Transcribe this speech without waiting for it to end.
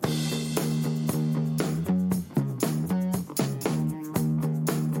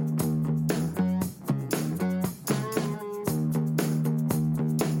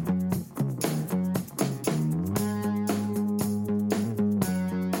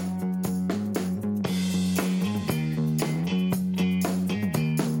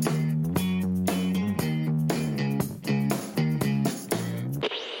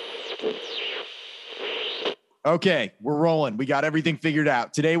Okay, we're rolling. We got everything figured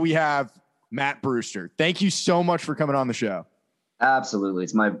out. Today we have Matt Brewster. Thank you so much for coming on the show. Absolutely.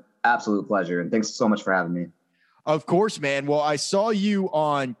 It's my absolute pleasure. And thanks so much for having me. Of course, man. Well, I saw you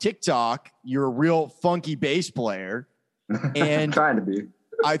on TikTok. You're a real funky bass player. And trying to be.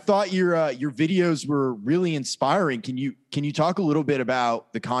 I thought your videos were really inspiring. Can you talk a little bit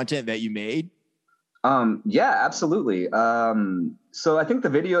about the content that you made? Yeah, absolutely. So I think the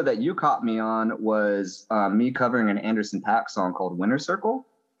video that you caught me on was me covering an Anderson .Paak song called Winter Circle.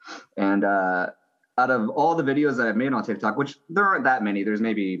 And out of all the videos that I've made on TikTok, which there aren't that many, there's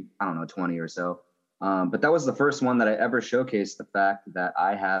maybe, 20 or so. But that was the first one that I ever showcased the fact that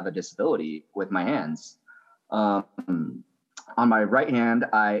I have a disability with my hands. On my right hand,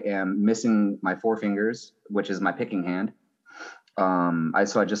 I am missing my four fingers, which is my picking hand.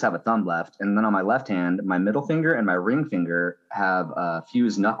 So I just have a thumb left. And then on my left hand, my middle finger and my ring finger have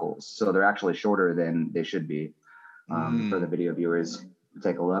fused knuckles. So they're actually shorter than they should be for the video viewers.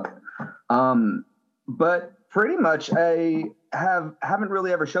 Take a look. But pretty much I haven't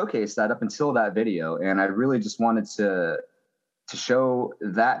really ever showcased that up until that video. And I really just wanted to show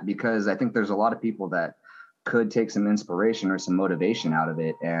that because I think there's a lot of people that could take some inspiration or some motivation out of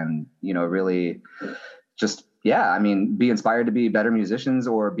it. And, really just, be inspired to be better musicians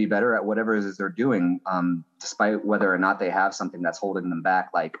or be better at whatever it is they're doing, despite whether or not they have something that's holding them back,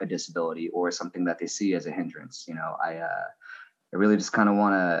 like a disability or something that they see as a hindrance. I really just kind of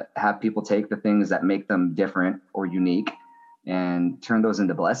want to have people take the things that make them different or unique and turn those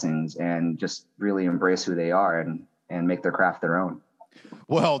into blessings and just really embrace who they are and make their craft their own.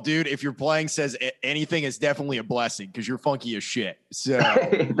 Well, dude, if your playing says anything, it's definitely a blessing because you're funky as shit. So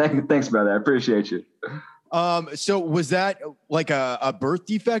thanks, brother. I appreciate you. So was that like a birth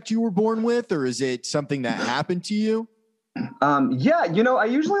defect you were born with, or is it something that happened to you? I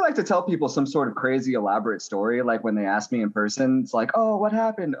usually like to tell people some sort of crazy elaborate story. Like when they ask me in person, it's like, oh, what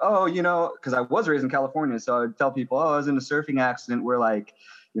happened? Oh, because I was raised in California. So I would tell people, oh, I was in a surfing accident where I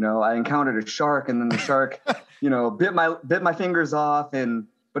encountered a shark and then the shark, bit my fingers off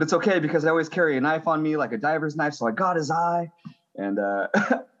but it's okay because I always carry a knife on me, like a diver's knife. So I got his eye. And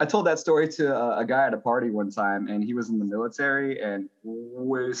I told that story to a guy at a party one time, and he was in the military and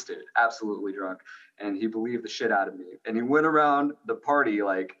wasted, absolutely drunk. And he believed the shit out of me. And he went around the party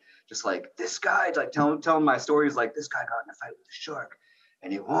this guy, telling my stories, like, this guy got in a fight with the shark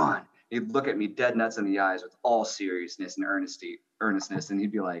and he won. He'd look at me dead nuts in the eyes with all seriousness and earnestness. And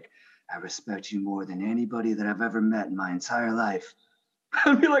he'd be like, I respect you more than anybody that I've ever met in my entire life.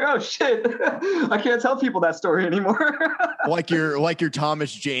 I'd be like, oh shit, I can't tell people that story anymore. like your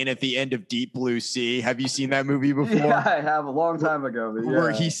Thomas Jane at the end of Deep Blue Sea. Have you seen that movie before? Yeah, I have, a long time ago. But yeah.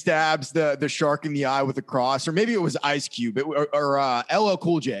 Where he stabs the shark in the eye with a cross, or maybe it was Ice Cube or LL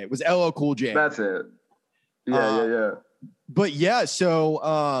Cool J. It was LL Cool J. That's it. Yeah. But yeah, so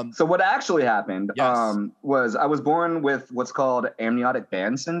what actually happened yes. Was I was born with what's called amniotic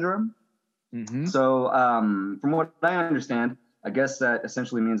band syndrome. Mm-hmm. So from what I understand, I guess that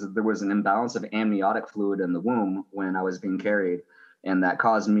essentially means that there was an imbalance of amniotic fluid in the womb when I was being carried, and that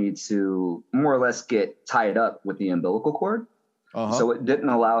caused me to more or less get tied up with the umbilical cord. Uh-huh. So it didn't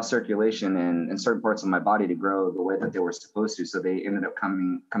allow circulation in certain parts of my body to grow the way that they were supposed to. So they ended up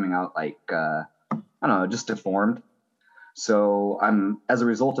coming out like, just deformed. So as a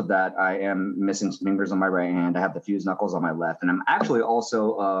result of that, I am missing some fingers on my right hand. I have the fused knuckles on my left, and I'm actually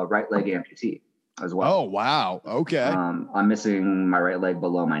also a right leg amputee as well. Oh, wow. Okay. I'm missing my right leg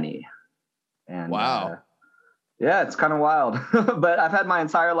below my knee. And wow. It's kind of wild, but I've had my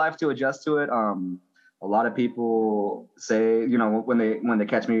entire life to adjust to it. A lot of people say, when they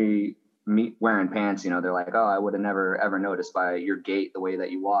catch me wearing pants, they're like, oh, I would have never, ever noticed by your gait, the way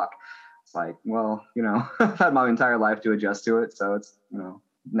that you walk. It's like, well, I've had my entire life to adjust to it. So it's,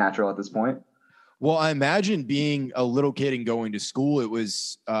 natural at this point. Well, I imagine being a little kid and going to school, it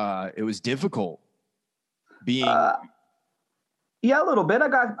was difficult being. Yeah, a little bit. I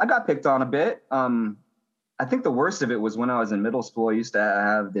got picked on a bit. I think the worst of it was when I was in middle school. I used to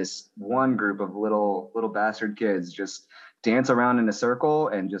have this one group of little bastard kids just dance around in a circle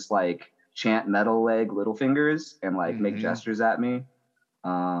and just like chant metal leg little fingers and like make gestures at me.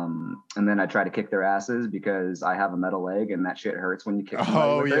 And then I try to kick their asses because I have a metal leg and that shit hurts when you kick.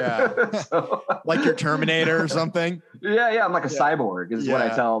 Oh yeah. So, like your Terminator or something. Yeah. I'm like a cyborg is what I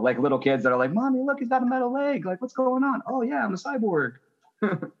tell like little kids that are like, Mommy, look, he's got a metal leg. Like, what's going on? Oh yeah, I'm a cyborg.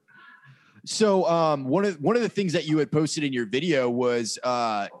 So, one of the things that you had posted in your video was,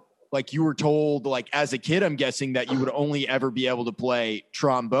 like you were told, like as a kid, I'm guessing that you would only ever be able to play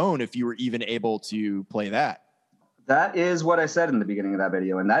trombone if you were even able to play that. That is what I said in the beginning of that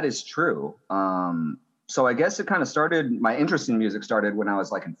video, and that is true. So I guess it kind of started, my interest in music started when I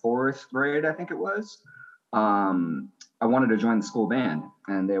was like in 4th grade, I think it was. I wanted to join the school band,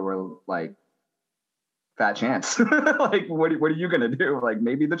 and they were like, fat chance. Like, what are you going to do? Like,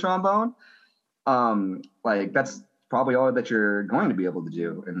 maybe the trombone? Like, that's probably all that you're going to be able to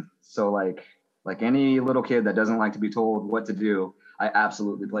do. And so like any little kid that doesn't like to be told what to do, I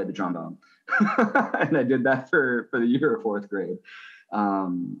absolutely played the trombone. And I did that for the year of 4th grade.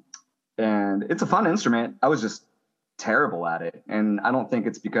 And it's a fun instrument. I was just terrible at it. And I don't think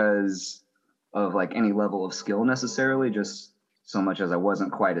it's because of like any level of skill necessarily, just so much as I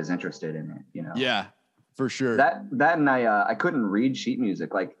wasn't quite as interested in it, you know? Yeah, for sure. That and I couldn't read sheet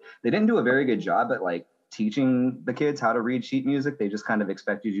music. Like, they didn't do a very good job at like teaching the kids how to read sheet music. They just kind of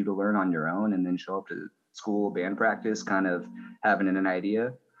expected you to learn on your own and then show up to school band practice kind of having an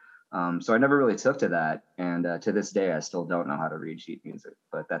idea. So I never really took to that. And to this day, I still don't know how to read sheet music,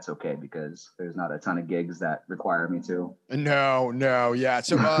 but that's okay because there's not a ton of gigs that require me to. No. Yeah.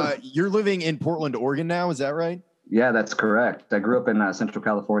 So you're living in Portland, Oregon now. Is that right? Yeah, that's correct. I grew up in Central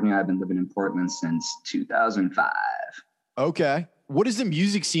California. I've been living in Portland since 2005. Okay. What is the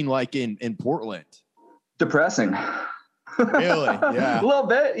music scene like in Portland? Depressing. Really? Yeah. A little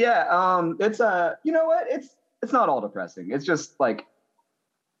bit. Yeah. It's you know what? It's not all depressing. It's just like,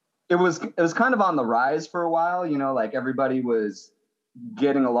 it was kind of on the rise for a while, you know, like everybody was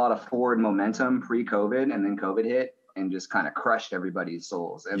getting a lot of forward momentum pre-COVID, and then COVID hit and just kind of crushed everybody's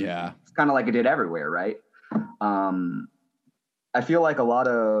souls. And yeah, it's kind of like it did everywhere, right? I feel like a lot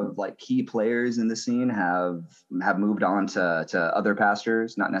of like key players in the scene have moved on to other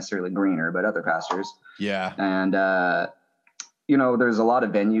pastures, not necessarily greener, but other pastures. Yeah. And you know, there's a lot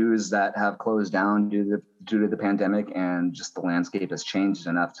of venues that have closed down due to the pandemic, and just the landscape has changed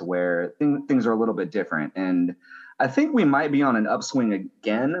enough to where things are a little bit different. And I think we might be on an upswing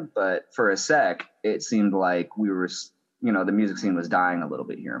again, but for a sec, it seemed like we were, you know, the music scene was dying a little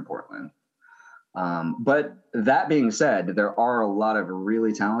bit here in Portland. But that being said, there are a lot of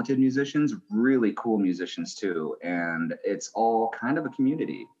really talented musicians, really cool musicians too. And it's all kind of a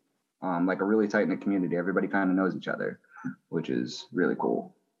community, like a really tight-knit community. Everybody kind of knows each other, which is really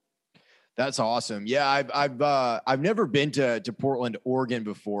cool. That's awesome. Yeah, I've never been to Portland, Oregon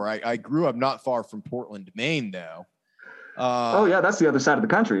before. I grew up not far from Portland, Maine, though. Oh yeah, that's the other side of the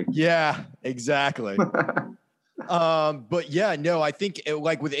country. Yeah, exactly. But yeah, no, I think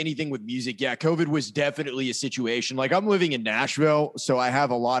like with anything with music, yeah, COVID was definitely a situation. Like, I'm living in Nashville, so I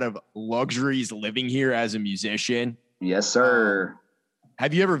have a lot of luxuries living here as a musician. Yes, sir.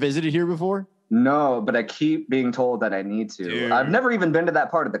 Have you ever visited here before? No, but I keep being told that I need to. Dude. I've never even been to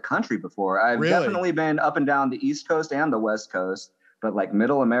that part of the country before. I've definitely been up and down the East Coast and the West Coast, but like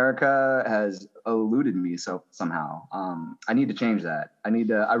Middle America has eluded me somehow. I need to change that.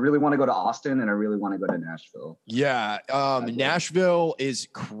 I really want to go to Austin, and I really want to go to Nashville. Yeah. Nashville is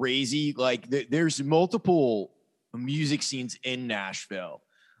crazy. Like there's multiple music scenes in Nashville.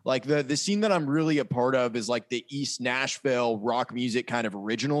 Like the scene that I'm really a part of is like the East Nashville rock music kind of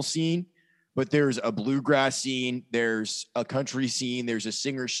original scene. But there's a bluegrass scene, there's a country scene, there's a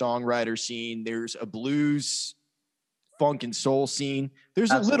singer-songwriter scene, there's a blues, funk, and soul scene.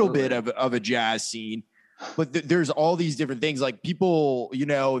 There's Absolutely. A little bit of a jazz scene, but there's all these different things. Like, people, you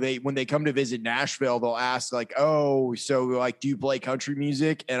know, when they come to visit Nashville, they'll ask like, "Oh, so like, do you play country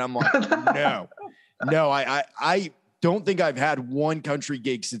music?" And I'm like, no, I don't think I've had one country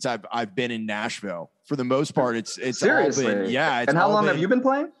gig since I've been in Nashville. For the most part, it's seriously, all been, yeah. And how long have you been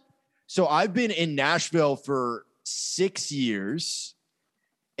playing? So I've been in Nashville for 6 years,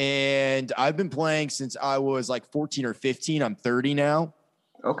 and I've been playing since I was like 14 or 15. I'm 30 now.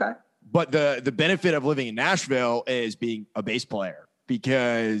 Okay. But the benefit of living in Nashville is being a bass player,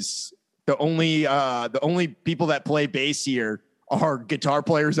 because the only people that play bass here are guitar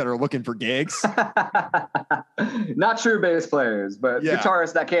players that are looking for gigs. Not true bass players, but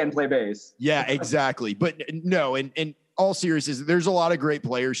guitarists that can play bass. Yeah, exactly. But no, and all seriousness, there's a lot of great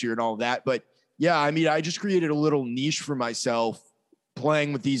players here and all that. But yeah, I mean, I just created a little niche for myself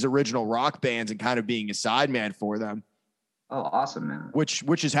playing with these original rock bands and kind of being a sideman for them. Oh, awesome, man. Which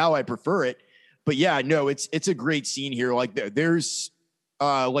is how I prefer it. But yeah, no, it's a great scene here. Like there's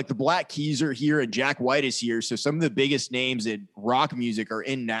like the Black Keys are here and Jack White is here. So some of the biggest names in rock music are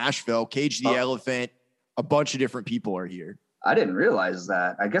in Nashville. Cage the Elephant, a bunch of different people are here. I didn't realize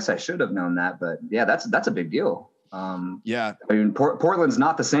that. I guess I should have known that, but yeah, that's a big deal. Yeah, I mean, Portland's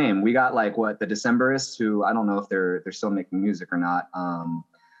not the same. We got like the Decemberists, who I don't know if they're still making music or not.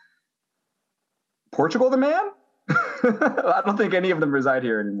 Portugal the Man. I don't think any of them reside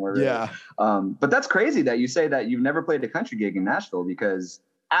here anymore. Really. Yeah. But that's crazy that you say that you've never played a country gig in Nashville, because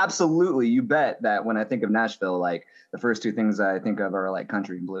absolutely. You bet that when I think of Nashville, like the first two things I think of are like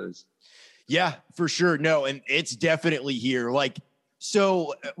country and blues. Yeah, for sure. No, and it's definitely here. Like,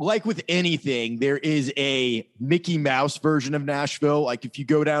 so like with anything, there is a Mickey Mouse version of Nashville. Like if you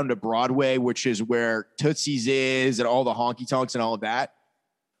go down to Broadway, which is where Tootsie's is and all the honky tonks and all of that,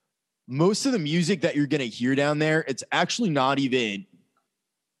 most of the music that you're going to hear down there, it's actually not even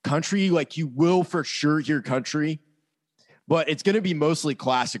country. Like you will for sure hear country, but it's going to be mostly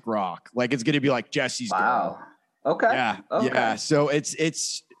classic rock. Like it's going to be like Jesse's Girl. Okay. Yeah. Okay. Yeah. So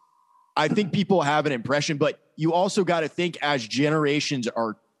it's, I think people have an impression, but you also got to think as generations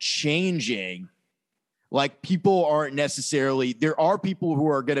are changing, like people aren't necessarily, there are people who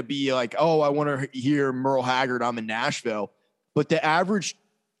are going to be like, oh, I want to hear Merle Haggard, I'm in Nashville. But the average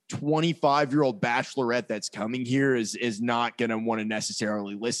 25-year-old bachelorette that's coming here is not going to want to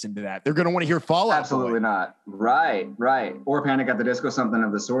necessarily listen to that. They're going to want to hear Fall Out Absolutely Boy. not. Right. Or Panic at the Disco, something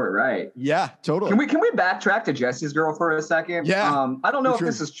of the sort. Right. Yeah, totally. Can we backtrack to Jesse's Girl for a second? Yeah. I don't know if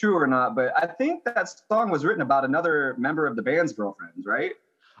this is true or not, but I think that song was written about another member of the band's girlfriends, right?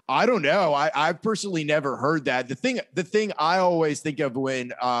 I don't know. I've personally never heard that. The thing I always think of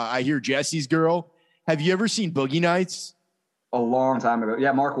when I hear Jesse's Girl, have you ever seen Boogie Nights? A long time ago.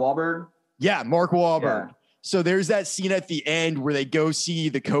 Yeah, Mark Wahlberg. Yeah, Mark Wahlberg. Yeah. So there's that scene at the end where they go see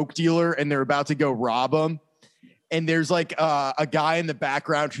the coke dealer and they're about to go rob him. And there's like a guy in the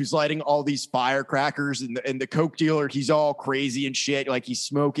background who's lighting all these firecrackers, and the coke dealer, he's all crazy and shit. Like he's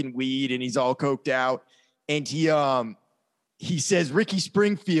smoking weed and he's all coked out. And he says, Ricky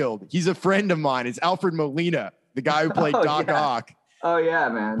Springfield, he's a friend of mine. It's Alfred Molina, the guy who played Doc Ock. Oh yeah,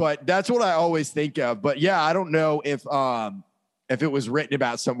 man. But that's what I always think of. But yeah, I don't know if it was written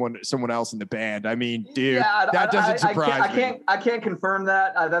about someone else in the band. I mean, dude, that doesn't surprise me. I can't confirm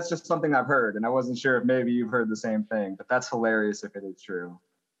that. That's just something I've heard, and I wasn't sure if maybe you've heard the same thing. But that's hilarious if it is true.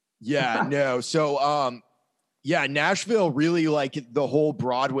 Yeah, no. So, yeah, Nashville really, like the whole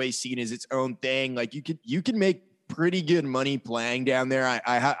Broadway scene is its own thing. Like you can make pretty good money playing down there.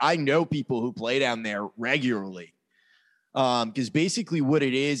 I know people who play down there regularly. Because basically what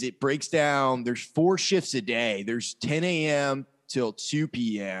it is, it breaks down. There's 4 shifts a day. There's 10 a.m. till 2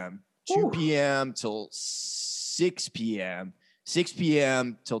 p.m., 2 p.m. till 6 p.m., 6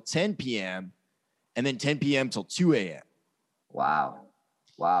 p.m. till 10 p.m., and then 10 p.m. till 2 a.m. Wow.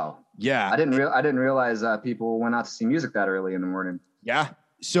 Yeah. I didn't realize people went out to see music that early in the morning. Yeah.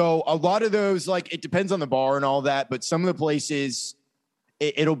 So a lot of those, like, it depends on the bar and all that, but some of the places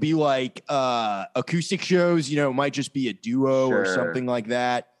it'll be like acoustic shows, you know, it might just be a duo or something like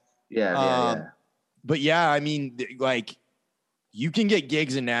that. Yeah. But yeah, I mean, like you can get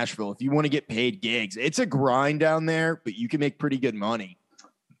gigs in Nashville if you want to get paid gigs. It's a grind down there, but you can make pretty good money.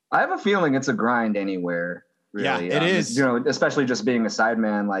 I have a feeling it's a grind anywhere. Really. Yeah, it is. You know, especially just being a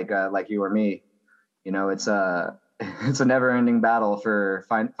sideman like you or me. You know, it's a never-ending battle for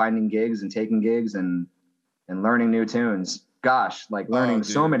finding gigs and taking gigs and learning new tunes. Gosh, like learning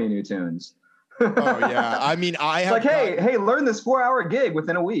so many new tunes. Oh yeah, I mean, I have like, hey, learn this 4-hour gig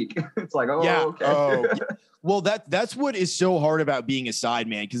within a week. It's like, okay. Yeah. Well, that's what is so hard about being a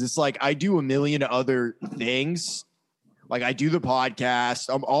sideman, because it's like I do a million other things. Like I do the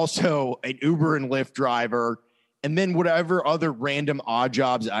podcast. I'm also an Uber and Lyft driver, and then whatever other random odd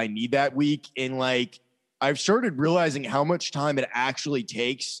jobs I need that week. And like, I've started realizing how much time it actually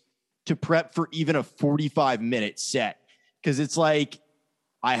takes to prep for even a 45-minute set. Because it's like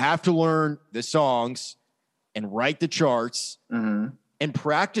I have to learn the songs and write the charts and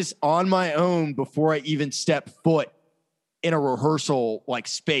practice on my own before I even step foot in a rehearsal like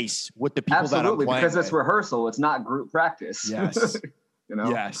space with the people that I'm playing because with. It's rehearsal. It's not group practice. Yes. You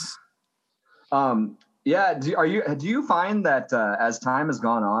know? Yes. Yeah. Do you find that as time has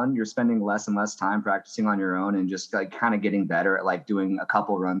gone on, you're spending less and less time practicing on your own and just like kind of getting better at like doing a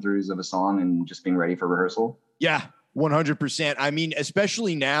couple run throughs of a song and just being ready for rehearsal? Yeah. 100%. I mean,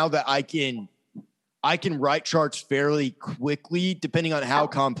 especially now that I can write charts fairly quickly, depending on how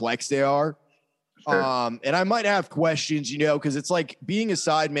complex they are. Sure. And I might have questions, you know, because it's like being a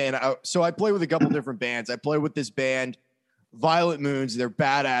sideman. So I play with a couple different bands. I play with this band, Violet Moons. They're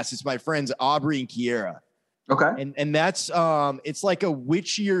badass. It's my friends Aubrey and Kiera. Okay. And that's it's like a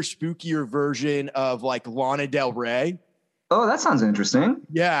witchier, spookier version of like Lana Del Rey. Oh, that sounds interesting.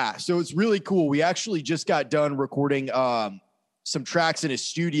 Yeah. So it's really cool. We actually just got done recording some tracks in a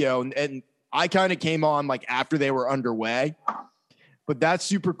studio, and I kind of came on like after they were underway, but that's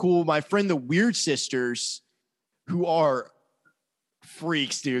super cool. My friend, the Weird Sisters, who are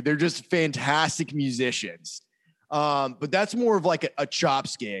freaks, dude. They're just fantastic musicians. But that's more of like a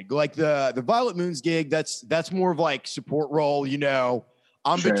chops gig. Like the Violet Moons gig, that's more of like support role, you know.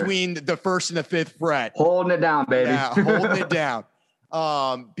 I'm Sure. between the first and the fifth fret. Holding it down, baby. Yeah, holding it down.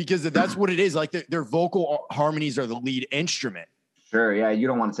 Because that's what it is. Like their vocal harmonies are the lead instrument. Sure. Yeah. You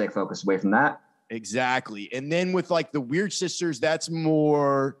don't want to take focus away from that. Exactly. And then with like the Weird Sisters, that's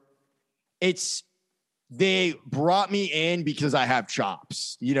more, they brought me in because I have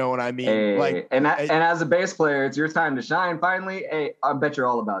chops. You know what I mean? Hey, and as a bass player, it's your time to shine finally. Hey, I bet you're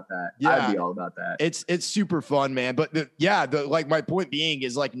all about that. Yeah, I'd be all about that. It's super fun, man. But like my point being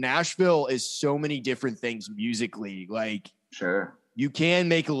is like Nashville is so many different things musically. Like, sure, you can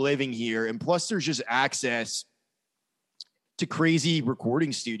make a living here. And plus there's just access to crazy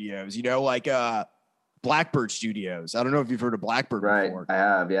recording studios, you know, like Blackbird Studios. I don't know if you've heard of Blackbird before. I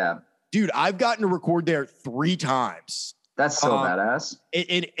have, yeah. Dude, I've gotten to record there 3 times. That's so badass.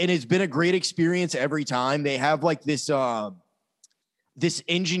 And it's been a great experience every time. They have like this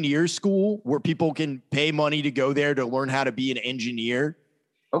engineer school where people can pay money to go there to learn how to be an engineer.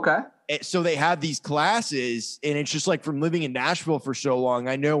 Okay. So they have these classes, and it's just like from living in Nashville for so long,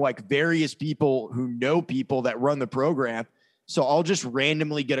 I know like various people who know people that run the program. So I'll just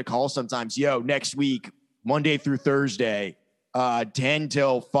randomly get a call sometimes. Yo, next week, Monday through Thursday, 10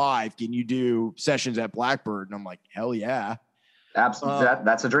 till 5, can you do sessions at Blackbird? And I'm like, hell yeah. Absolutely.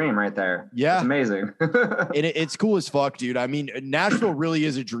 That's a dream right there. Yeah. It's amazing. And it's cool as fuck, dude. I mean, Nashville really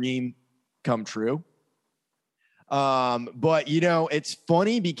is a dream come true. But you know, it's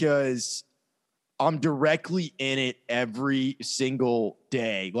funny because I'm directly in it every single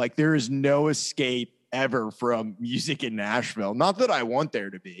day. Like there is no escape ever from music in Nashville. Not that I want there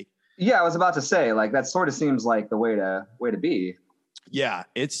to be. Yeah, I was about to say, like, that sort of seems like the way to be. Yeah,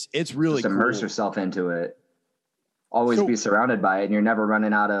 it's really just immerse cool. yourself into it. Always be surrounded by it, and you're never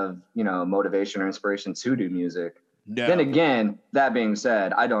running out of, you know, motivation or inspiration to do music. No. Then again, that being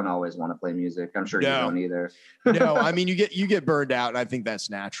said, I don't always want to play music. I'm sure you don't either. No, I mean, you get burned out, and I think that's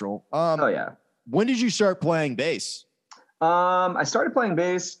natural. Oh yeah. When did you start playing bass? I started playing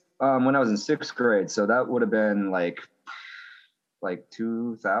bass when I was in 6th grade, so that would have been like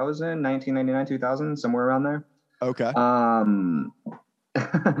 2000, 1999, 2000, somewhere around there. Okay.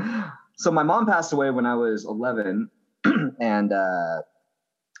 So my mom passed away when I was 11, and I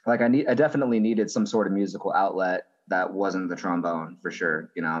definitely needed some sort of musical outlet that wasn't the trombone, for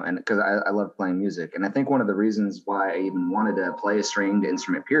sure, you know, and because I love playing music. And I think one of the reasons why I even wanted to play a stringed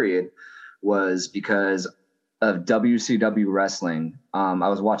instrument period was because of WCW wrestling. I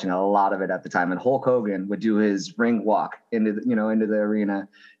was watching a lot of it at the time, and Hulk Hogan would do his ring walk into the arena,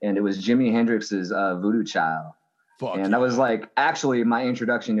 and it was Jimi Hendrix's Voodoo Child. That was like actually my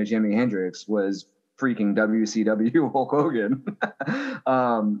introduction to Jimi Hendrix was freaking WCW Hulk Hogan.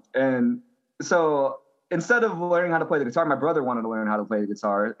 And so instead of learning how to play the guitar, my brother wanted to learn how to play the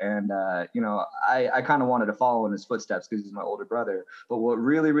guitar. And, I kind of wanted to follow in his footsteps because he's my older brother. But what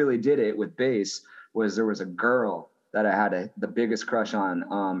really, really did it with bass was there was a girl that I had the biggest crush on.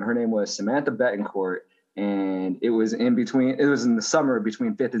 Her name was Samantha Betancourt. And it was in the summer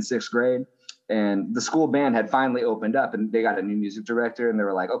between 5th and 6th grade. And the school band had finally opened up, and they got a new music director, and they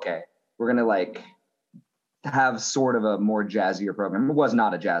were like, okay, we're going to like have sort of a more jazzier program. It was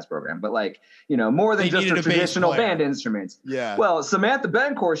not a jazz program, but like, you know, more than just a traditional band instruments. Yeah. Well, Samantha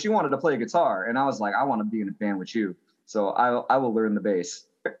Betancourt, she wanted to play guitar, and I was like, I want to be in a band with you. So I will learn the bass.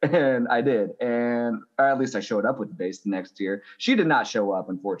 And I did. And or at least I showed up with the bass the next year. She did not show up,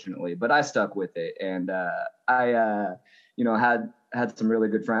 unfortunately, but I stuck with it. And I had some really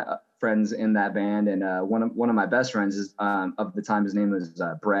good friends in that band, and one of my best friends is of the time, his name was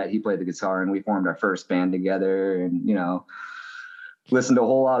Brett. He played the guitar, and we formed our first band together, and listened to a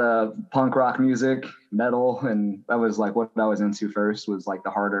whole lot of punk rock music, metal, and that was like what I was into first, was like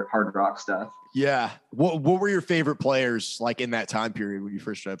the hard rock stuff. Yeah. What were your favorite players like in that time period when you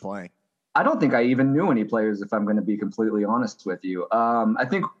first started playing? I don't think I even knew any players, if I'm going to be completely honest with you. I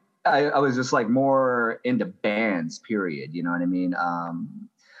think I was just like more into bands, period. You know what I mean?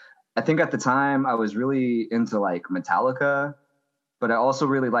 I think at the time I was really into like Metallica, but I also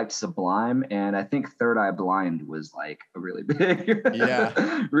really liked Sublime. And I think Third Eye Blind was like a really big,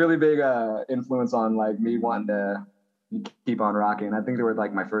 really big influence on like me wanting to keep on rocking. I think they were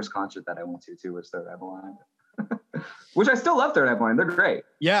like my first concert that I went to too was Third Eye Blind. Which I still love Third Eye Blind. They're great.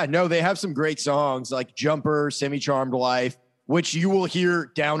 Yeah, no, they have some great songs like Jumper, Semi-Charmed Life, which you will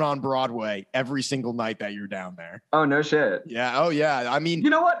hear down on Broadway every single night that you're down there. Oh, no shit. Yeah. Oh, yeah. I mean, you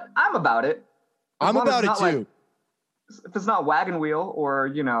know what? I'm about it. I'm about it too. Like, if it's not Wagon Wheel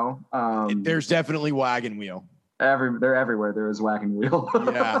or, there's definitely Wagon Wheel. They're everywhere. There is Wagon Wheel.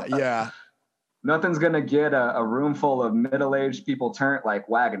 Yeah. Nothing's going to get a room full of middle-aged people like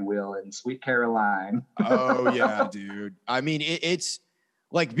Wagon Wheel and Sweet Caroline. Oh, yeah, dude. I mean, it's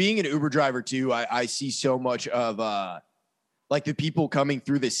like being an Uber driver too, I see so much of like the people coming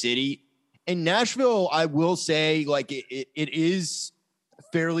through the city. In Nashville, I will say like it is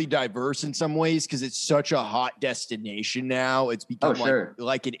fairly diverse in some ways because it's such a hot destination now. It's become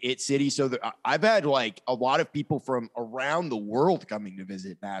like an it city. So I've had like a lot of people from around the world coming to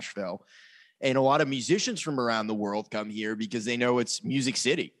visit Nashville, and a lot of musicians from around the world come here because they know it's Music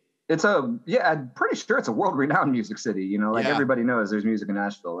City. I'm pretty sure it's a world-renowned music city. You know, like everybody knows there's music in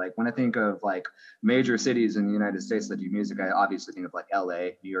Nashville. Like when I think of like major cities in the United States that do music, I obviously think of like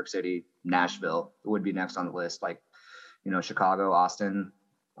LA, New York City, Nashville would be next on the list. Like, you know, Chicago, Austin,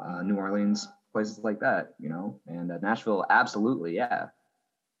 New Orleans, places like that, you know, and Nashville, absolutely. Yeah.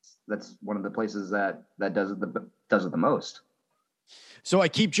 That's one of the places that does it the most. So I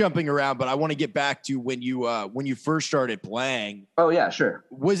keep jumping around, but I want to get back to when you first started playing. Oh yeah, sure.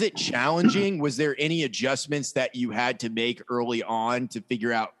 Was it challenging? Was there any adjustments that you had to make early on to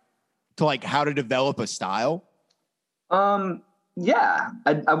figure out to like how to develop a style? Yeah,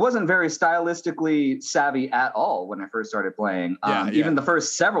 I wasn't very stylistically savvy at all when I first started playing. Even the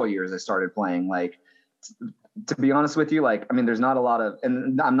first several years I started playing, like, to be honest with you, like, I mean, there's not a lot of,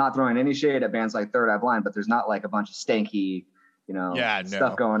 and I'm not throwing any shade at bands like Third Eye Blind, but there's not like a bunch of stanky, you know,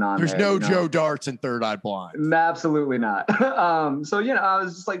 stuff going on. There's no Joe Darts and Third Eye Blind. Absolutely not. So, you know, I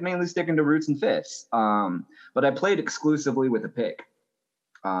was just like mainly sticking to roots and fifths. But I played exclusively with a pick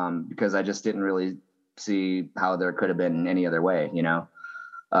because I just didn't really see how there could have been any other way, you know?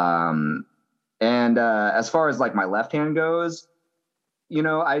 And as far as like my left hand goes, you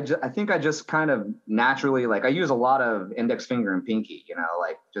know, I think I just kind of naturally, like I use a lot of index finger and pinky, you know,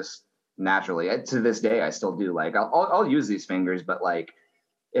 like just naturally. To this day, I still do. Like I'll use these fingers, but like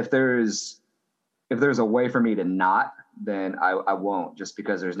if there's a way for me to not, then I won't, just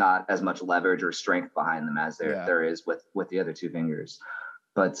because there's not as much leverage or strength behind them as there is with the other two fingers.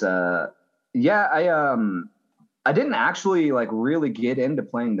 But I didn't actually like really get into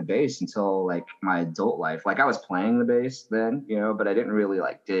playing the bass until like my adult life. Like I was playing the bass then, you know, but I didn't really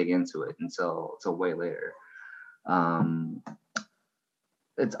like dig into it until way later.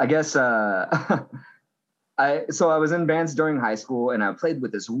 It's, I guess, I was in bands during high school and I played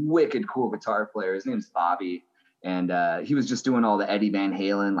with this wicked cool guitar player. His name's Bobby. And he was just doing all the Eddie Van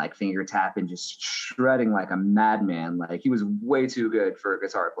Halen, like finger tapping, just shredding like a madman. Like he was way too good for a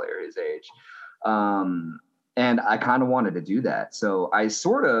guitar player his age. And I kind of wanted to do that. So I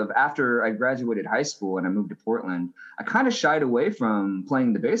sort of, after I graduated high school and I moved to Portland, I kind of shied away from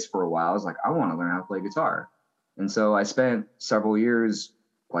playing the bass for a while. I was like, I want to learn how to play guitar. And so I spent several years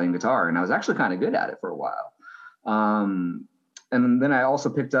playing guitar and I was actually kind of good at it for a while. And then I also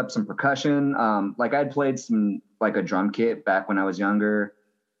picked up some percussion. Like I'd played some, like a drum kit back when I was younger.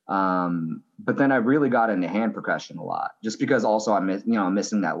 But then I really got into hand percussion a lot, just because also I'm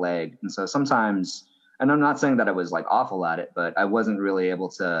missing that leg. And so sometimes, and I'm not saying that I was like awful at it, but I wasn't really able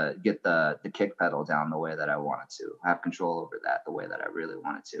to get the kick pedal down the way that I wanted to, have control over that the way that I really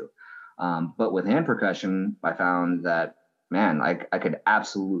wanted to. But with hand percussion, I found that, man, I could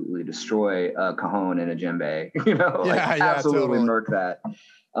absolutely destroy a cajon and a djembe, you know, absolutely totally murk that.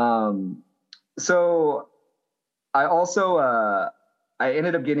 So I also, I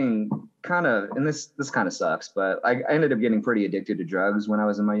ended up getting kind of, and this kind of sucks, but I ended up getting pretty addicted to drugs when I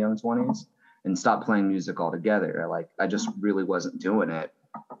was in my young 20s and stopped playing music altogether. I just really wasn't doing it.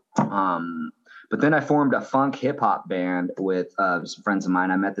 But then I formed a funk hip hop band with some friends of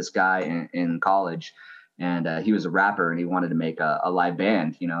mine. I met this guy in college, and he was a rapper and he wanted to make a live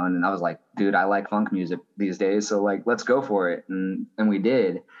band, you know, and I was like, dude, I like funk music these days. So like, let's go for it. And we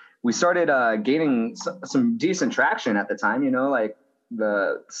did. We started gaining some decent traction at the time, you know, like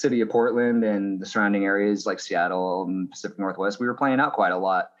the city of Portland and the surrounding areas like Seattle and Pacific Northwest. We were playing out quite a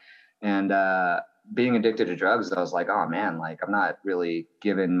lot. And being addicted to drugs, I was like, oh man, like I'm not really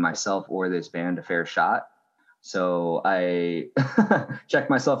giving myself or this band a fair shot. So I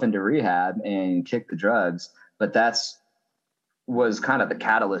checked myself into rehab and kicked the drugs. But was kind of the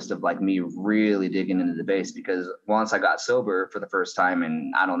catalyst of like me really digging into the bass, because once I got sober for the first time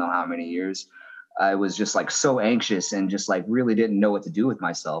in I don't know how many years, I was just like so anxious and just like really didn't know what to do with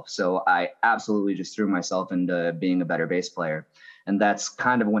myself. So I absolutely just threw myself into being a better bass player. And that's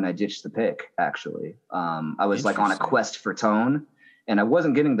kind of when I ditched the pick, actually. I was like on a quest for tone, and I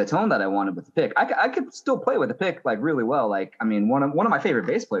wasn't getting the tone that I wanted with the pick. I could still play with the pick like really well. Like, I mean, one of my favorite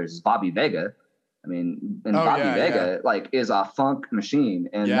bass players is Bobby Vega. I mean, and Bobby Vega like is a funk machine,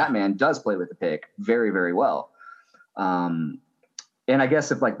 and that man does play with the pick very, very well. And I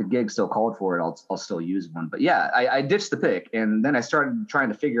guess if like the gig still called for it, I'll still use one. But yeah, I ditched the pick, and then I started trying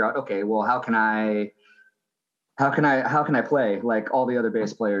to figure out, okay, well, how can I how can I play like all the other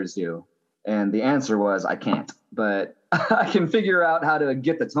bass players do? And the answer was I can't, but I can figure out how to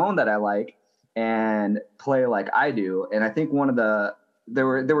get the tone that I like and play like I do. And I think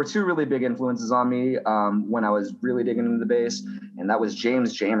there were two really big influences on me when I was really digging into the bass, and that was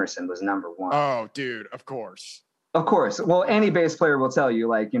James Jamerson was number one. Oh, dude, of course. Of course. Well, any bass player will tell you,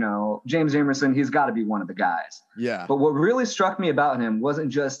 like, James Jamerson, he's got to be one of the guys. Yeah. But what really struck me about him wasn't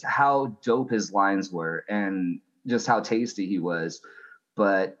just how dope his lines were and just how tasty he was,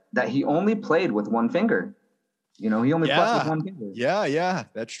 but that he only played with one finger. He only played with one finger. Yeah,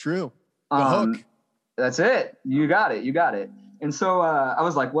 that's true. The hook. That's it. You got it. And so I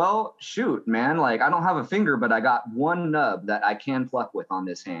was like, well, shoot, man, like I don't have a finger, but I got one nub that I can pluck with on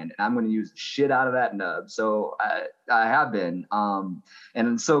this hand, and I'm going to use the shit out of that nub. So I have been.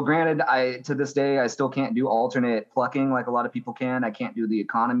 And so granted, to this day, I still can't do alternate plucking like a lot of people can. I can't do the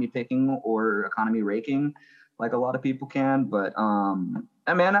economy picking or economy raking like a lot of people can. But I'm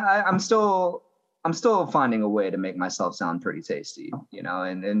still finding a way to make myself sound pretty tasty,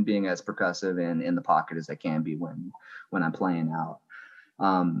 and being as percussive and in the pocket as I can be when I'm playing out.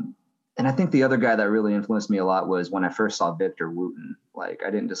 And I think the other guy that really influenced me a lot was when I first saw Victor Wooten. Like I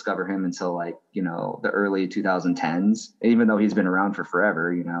didn't discover him until the early 2010s, even though he's been around for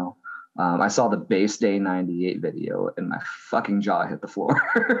forever, I saw the Bass Day 98 video and my fucking jaw hit the floor.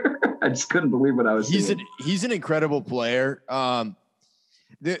 I just couldn't believe what I was seeing. He's an incredible player.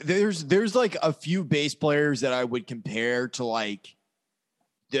 There's like a few bass players that I would compare to like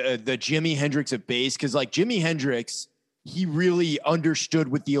the Jimi Hendrix of bass. Cause like Jimi Hendrix, he really understood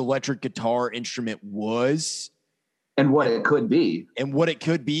what the electric guitar instrument was and what it could be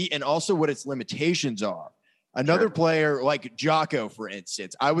and also what its limitations are. Another player like Jocko, for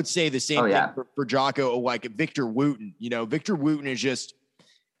instance, I would say the same thing for Jocko, like Victor Wooten. Victor Wooten is just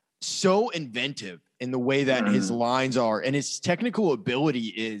so inventive in the way that his lines are, and his technical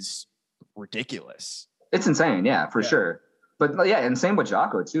ability is ridiculous. It's insane. Yeah, for sure. But yeah, and same with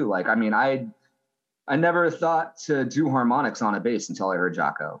Jocko too. Like, I mean, I never thought to do harmonics on a bass until I heard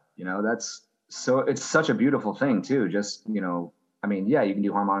Jocko. It's such a beautiful thing too. Just, I mean, yeah, you can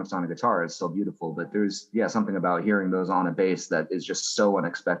do harmonics on a guitar. It's so beautiful, but there's something about hearing those on a bass that is just so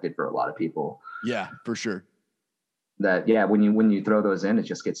unexpected for a lot of people. Yeah, for sure. That, when you throw those in, it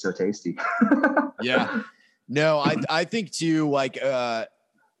just gets so tasty. Yeah. No, I think too, like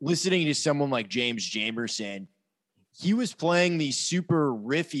listening to someone like James Jamerson, he was playing these super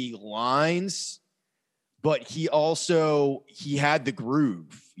riffy lines, but he had the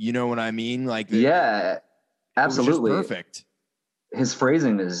groove. You know what I mean? Like, absolutely. Perfect. His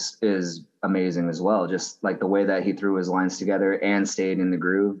phrasing is amazing as well. Just like the way that he threw his lines together and stayed in the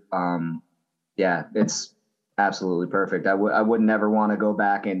groove. It's absolutely perfect. I would never want to go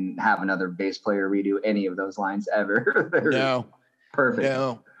back and have another bass player redo any of those lines ever. No, perfect.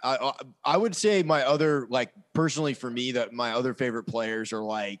 No, I would say my other, like personally for me, that my other favorite players are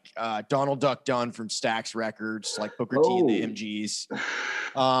like Donald Duck Dunn from Stax Records, like Booker T and the MGs,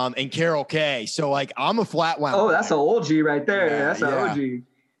 and Carol K. So like I'm a flatwound. Oh, that's an OG right there. Yeah, that's an OG.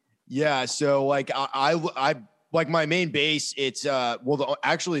 Yeah. So like I like my main bass, it's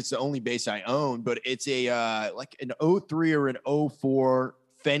actually it's the only bass I own, but it's a like an 03 or an 04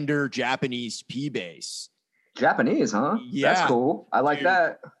 Fender Japanese P bass. Japanese, huh? Yeah. That's cool. I like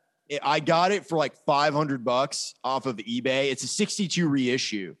that. I got it for like $500 off of eBay. It's a 62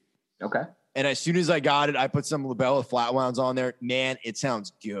 reissue. Okay. And as soon as I got it, I put some Labella flatwounds on there. Man, it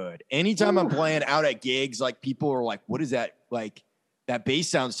sounds good. Anytime I'm playing out at gigs, like people are like, what is that? Like, that bass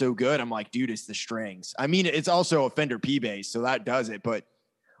sounds so good. I'm like, dude, it's the strings. I mean, it's also a Fender P bass, so that does it. But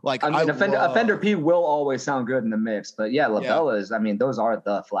like, I mean, a Fender P will always sound good in the mix. But yeah, Labellas, I mean, those are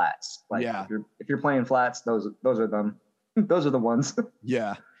the flats. Like, if you're playing flats, those are them. Those are the ones.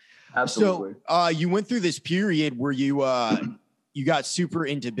 Yeah, absolutely. So you went through this period where you got super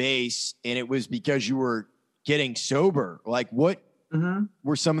into bass, and it was because you were getting sober. Like, what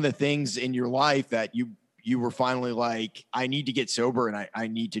were some of the things in your life that you were finally like, I need to get sober and I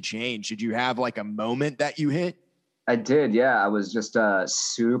need to change? Did you have like a moment that you hit? I did. Yeah. I was just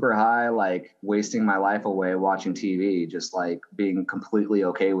super high, like wasting my life away watching TV, just like being completely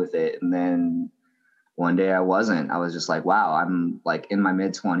okay with it. And then one day I wasn't. I was just like, wow, I'm like in my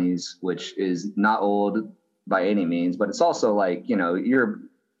mid-20s, which is not old by any means, but it's also like, you're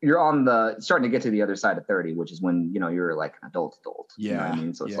on the starting to get to the other side of 30, which is when, you're like an adult. Yeah. You know what I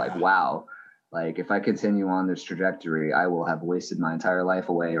mean? So it's like, wow. Like if I continue on this trajectory, I will have wasted my entire life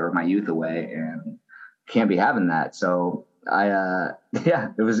away or my youth away, and can't be having that. So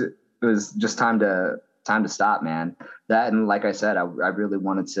it was just time to stop, man. That, and like I said, I really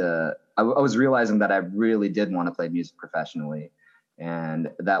wanted to I was realizing that I really did want to play music professionally, and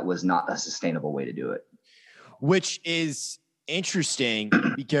that was not a sustainable way to do it. Which is interesting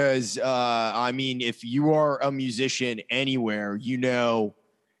because, I mean, if you are a musician anywhere, you know,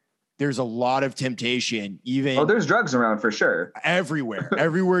 there's a lot of temptation, even there's drugs around for sure.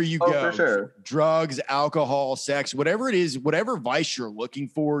 Everywhere you go, for sure. Drugs, alcohol, sex, whatever it is, whatever vice you're looking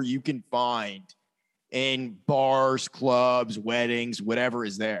for, you can find in bars, clubs, weddings, whatever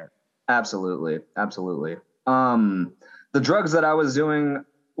is there. Absolutely. The drugs that I was doing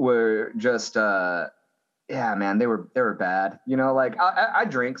were just, yeah, man, they were bad. You know, like I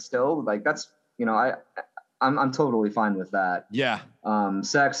drink still, like that's, you know, I'm totally fine with that. Yeah.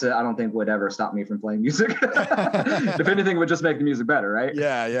 Sex, I don't think would ever stop me from playing music. If anything, it would just make the music better, right?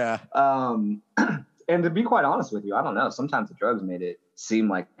 Yeah. And to be quite honest with you, I don't know. Sometimes the drugs made it seem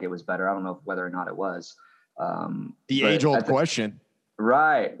like it was better. I don't know whether or not it was. The age-old question.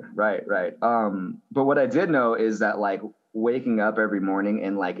 Right. But what I did know is that like waking up every morning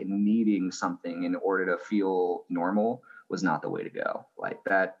and like needing something in order to feel normal was not the way to go. Like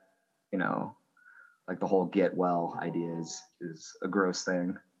that, you know, like the whole get well idea is a gross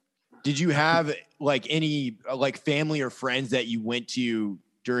thing. Did you have like any like family or friends that you went to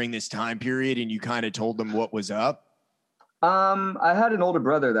during this time period and you kind of told them what was up? I had an older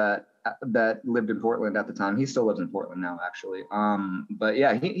brother that lived in Portland at the time. He still lives in Portland now, actually. But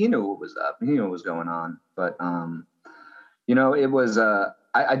yeah, he knew what was up. He knew what was going on. But you know, it was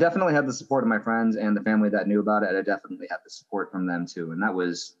I definitely had the support of my friends and the family that knew about it. I definitely had the support from them too, and that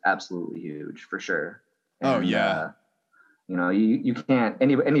was absolutely huge for sure. And, oh yeah. You know, you can't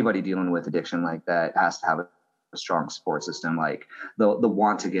anybody dealing with addiction like that has to have a strong support system. Like the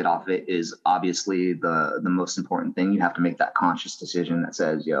want to get off it is obviously the most important thing. You have to make that conscious decision that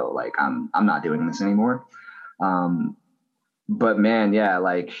says, yo, like I'm not doing this anymore. But man, yeah,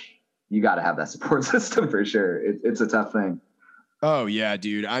 like you got to have that support system for sure. It's a tough thing. Oh yeah,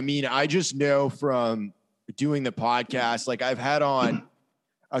 dude. I mean, I just know from doing the podcast, like I've had on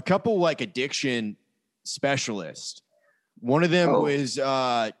a couple like addiction specialists. One of them was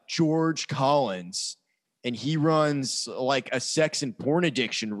George Collins, and he runs like a sex and porn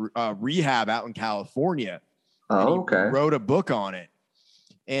addiction rehab out in California. Oh, okay. Wrote a book on it.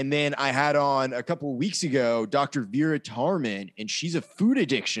 And then I had on a couple of weeks ago, Dr. Vera Tarman, and she's a food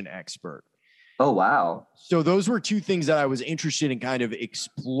addiction expert. Oh, wow. So those were two things that I was interested in kind of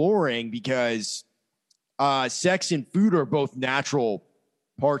exploring because sex and food are both natural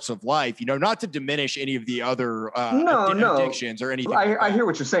parts of life, you know, not to diminish any of the other addictions or anything. I hear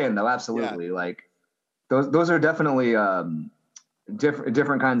what you're saying, though. Absolutely. Yeah. Like those are definitely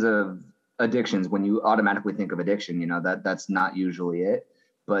different kinds of addictions. When you automatically think of addiction, you know, that's not usually it,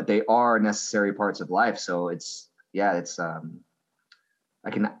 but they are necessary parts of life. So I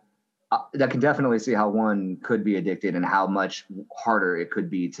can definitely see how one could be addicted and how much harder it could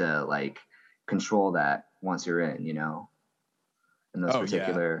be to like control that once you're in, you know, in those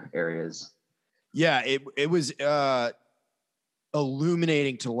particular areas. Yeah, it was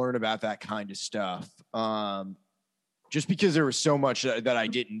illuminating to learn about that kind of stuff. Just because there was so much that I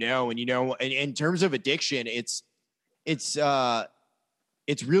didn't know. And, you know, in terms of addiction, it's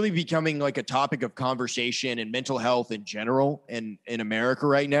really becoming like a topic of conversation and mental health in general in America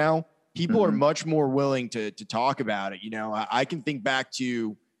right now. People are much more willing to talk about it. You know, I can think back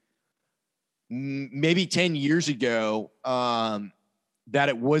to maybe 10 years ago that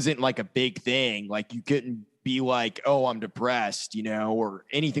it wasn't like a big thing. Like you couldn't be like, oh, I'm depressed, you know, or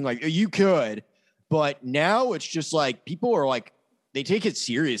anything like you could. But now it's just like people are like, they take it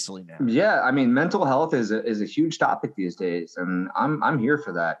seriously now. Yeah. I mean, mental health is a huge topic these days. And I'm here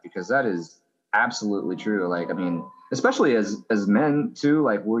for that because that is absolutely true. Like, I mean, especially as men too,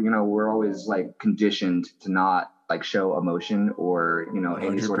 like we're always like conditioned to not like show emotion or, you know,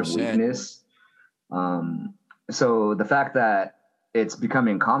 100%. Any sort of weakness. So the fact that it's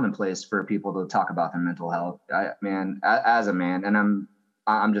becoming commonplace for people to talk about their mental health, as a man, and I'm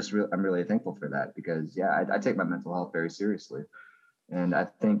really thankful for that because I take my mental health very seriously. And I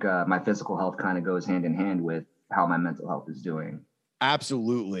think my physical health kind of goes hand in hand with how my mental health is doing.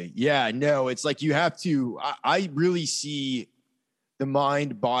 Absolutely. Yeah, no, it's like you have to, I really see the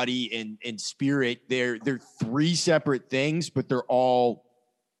mind, body, and spirit. They're three separate things, but they're all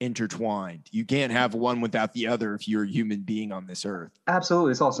intertwined. You can't have one without the other if you're a human being on this earth.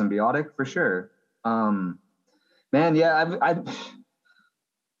 Absolutely. It's all symbiotic for sure. Man, yeah,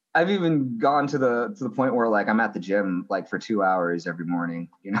 I've even gone to the point where like I'm at the gym like for 2 hours every morning,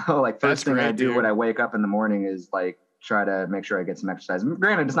 you know, like first thing I do when I wake up in the morning is like try to make sure I get some exercise.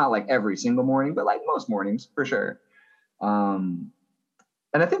 Granted, it's not like every single morning, but like most mornings for sure.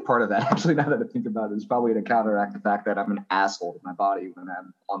 And I think part of that, actually, now that I think about it, is probably to counteract the fact that I'm an asshole to my body when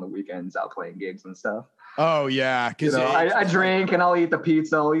I'm on the weekends out playing gigs and stuff. Oh yeah, because I drink and I'll eat the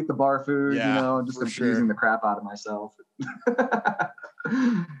pizza, I'll eat the bar food, just abusing the crap out of myself.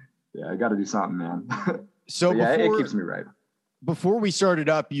 Yeah, I got to do something, man. So it keeps me right. Before we started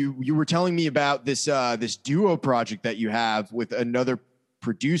up, you were telling me about this duo project that you have with another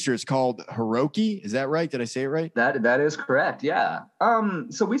producer. It's called Hiroki. Is that right? Did I say it right? That is correct. Yeah.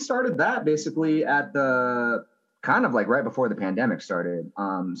 So we started that basically at the kind of like right before the pandemic started.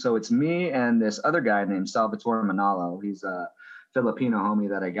 So it's me and this other guy named Salvatore Manalo. He's a Filipino homie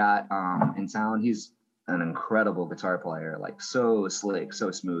that I got in town. He's an incredible guitar player, like so slick, so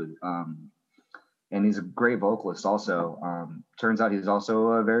smooth. And he's a great vocalist also. Turns out he's also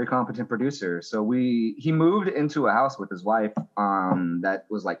a very competent producer. So he moved into a house with his wife that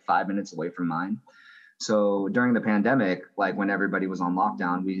was like 5 minutes away from mine. So during the pandemic, like when everybody was on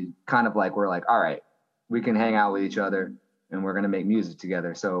lockdown, we kind of like, we're like, all right, we can hang out with each other and we're going to make music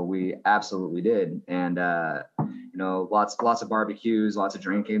together. So we absolutely did. And, lots of barbecues, lots of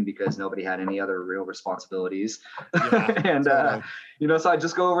drinking because nobody had any other real responsibilities. Yeah, and, totally. So I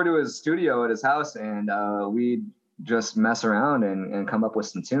just go over to his studio at his house and we just mess around and come up with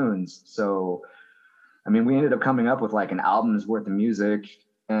some tunes. So, I mean, we ended up coming up with like an album's worth of music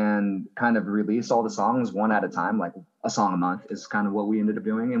and kind of release all the songs one at a time, like a song a month is kind of what we ended up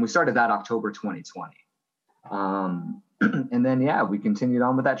doing. And we started that October 2020. And then, we continued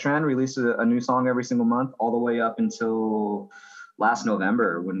on with that trend, released a new song every single month, all the way up until last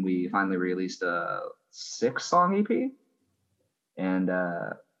November when we finally released a 6-song EP. And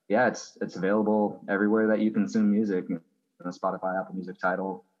it's available everywhere that you consume music, Spotify, Apple Music,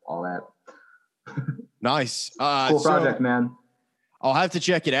 Tidal, all that. Nice. Cool project, man. I'll have to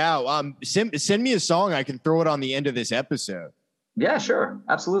check it out. Send me a song. I can throw it on the end of this episode. Yeah, sure.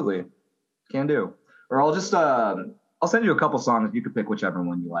 Absolutely. Can do. Or I'll just, I'll send you a couple songs. You can pick whichever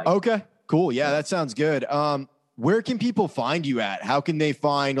one you like. Okay, cool. Yeah, that sounds good. Where can people find you at? How can they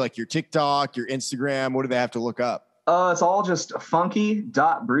find like your TikTok, your Instagram? What do they have to look up? It's all just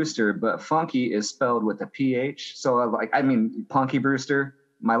funky.brewster, but funky is spelled with a PH. So Punky Brewster.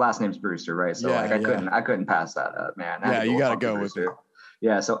 My last name's Brewster, right? So I couldn't pass that up, man. Yeah, you got to go with it.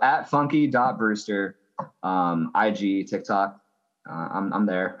 Yeah, so at funky.brewster, IG, TikTok. I'm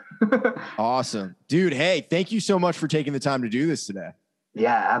there. Awesome. Dude, hey, thank you so much for taking the time to do this today.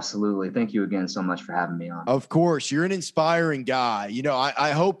 Yeah, absolutely. Thank you again so much for having me on. Of course. You're an inspiring guy.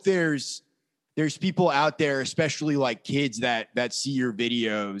 I hope there's people out there, especially like kids that see your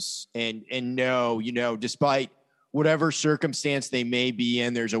videos and know, despite whatever circumstance they may be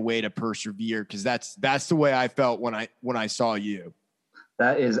in, there's a way to persevere. Cause that's the way I felt when I saw you.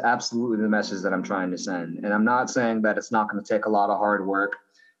 That is absolutely the message that I'm trying to send. And I'm not saying that it's not going to take a lot of hard work.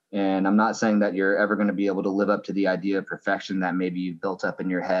 And I'm not saying that you're ever going to be able to live up to the idea of perfection that maybe you've built up in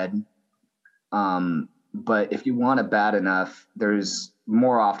your head. But if you want it bad enough, there's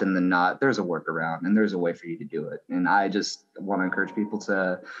more often than not, there's a workaround and there's a way for you to do it. And I just want to encourage people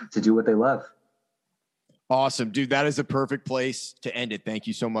to do what they love. Awesome, dude. That is a perfect place to end it. Thank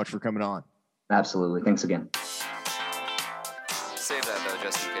you so much for coming on. Absolutely. Thanks again. Save that though,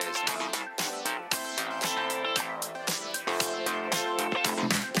 just in case.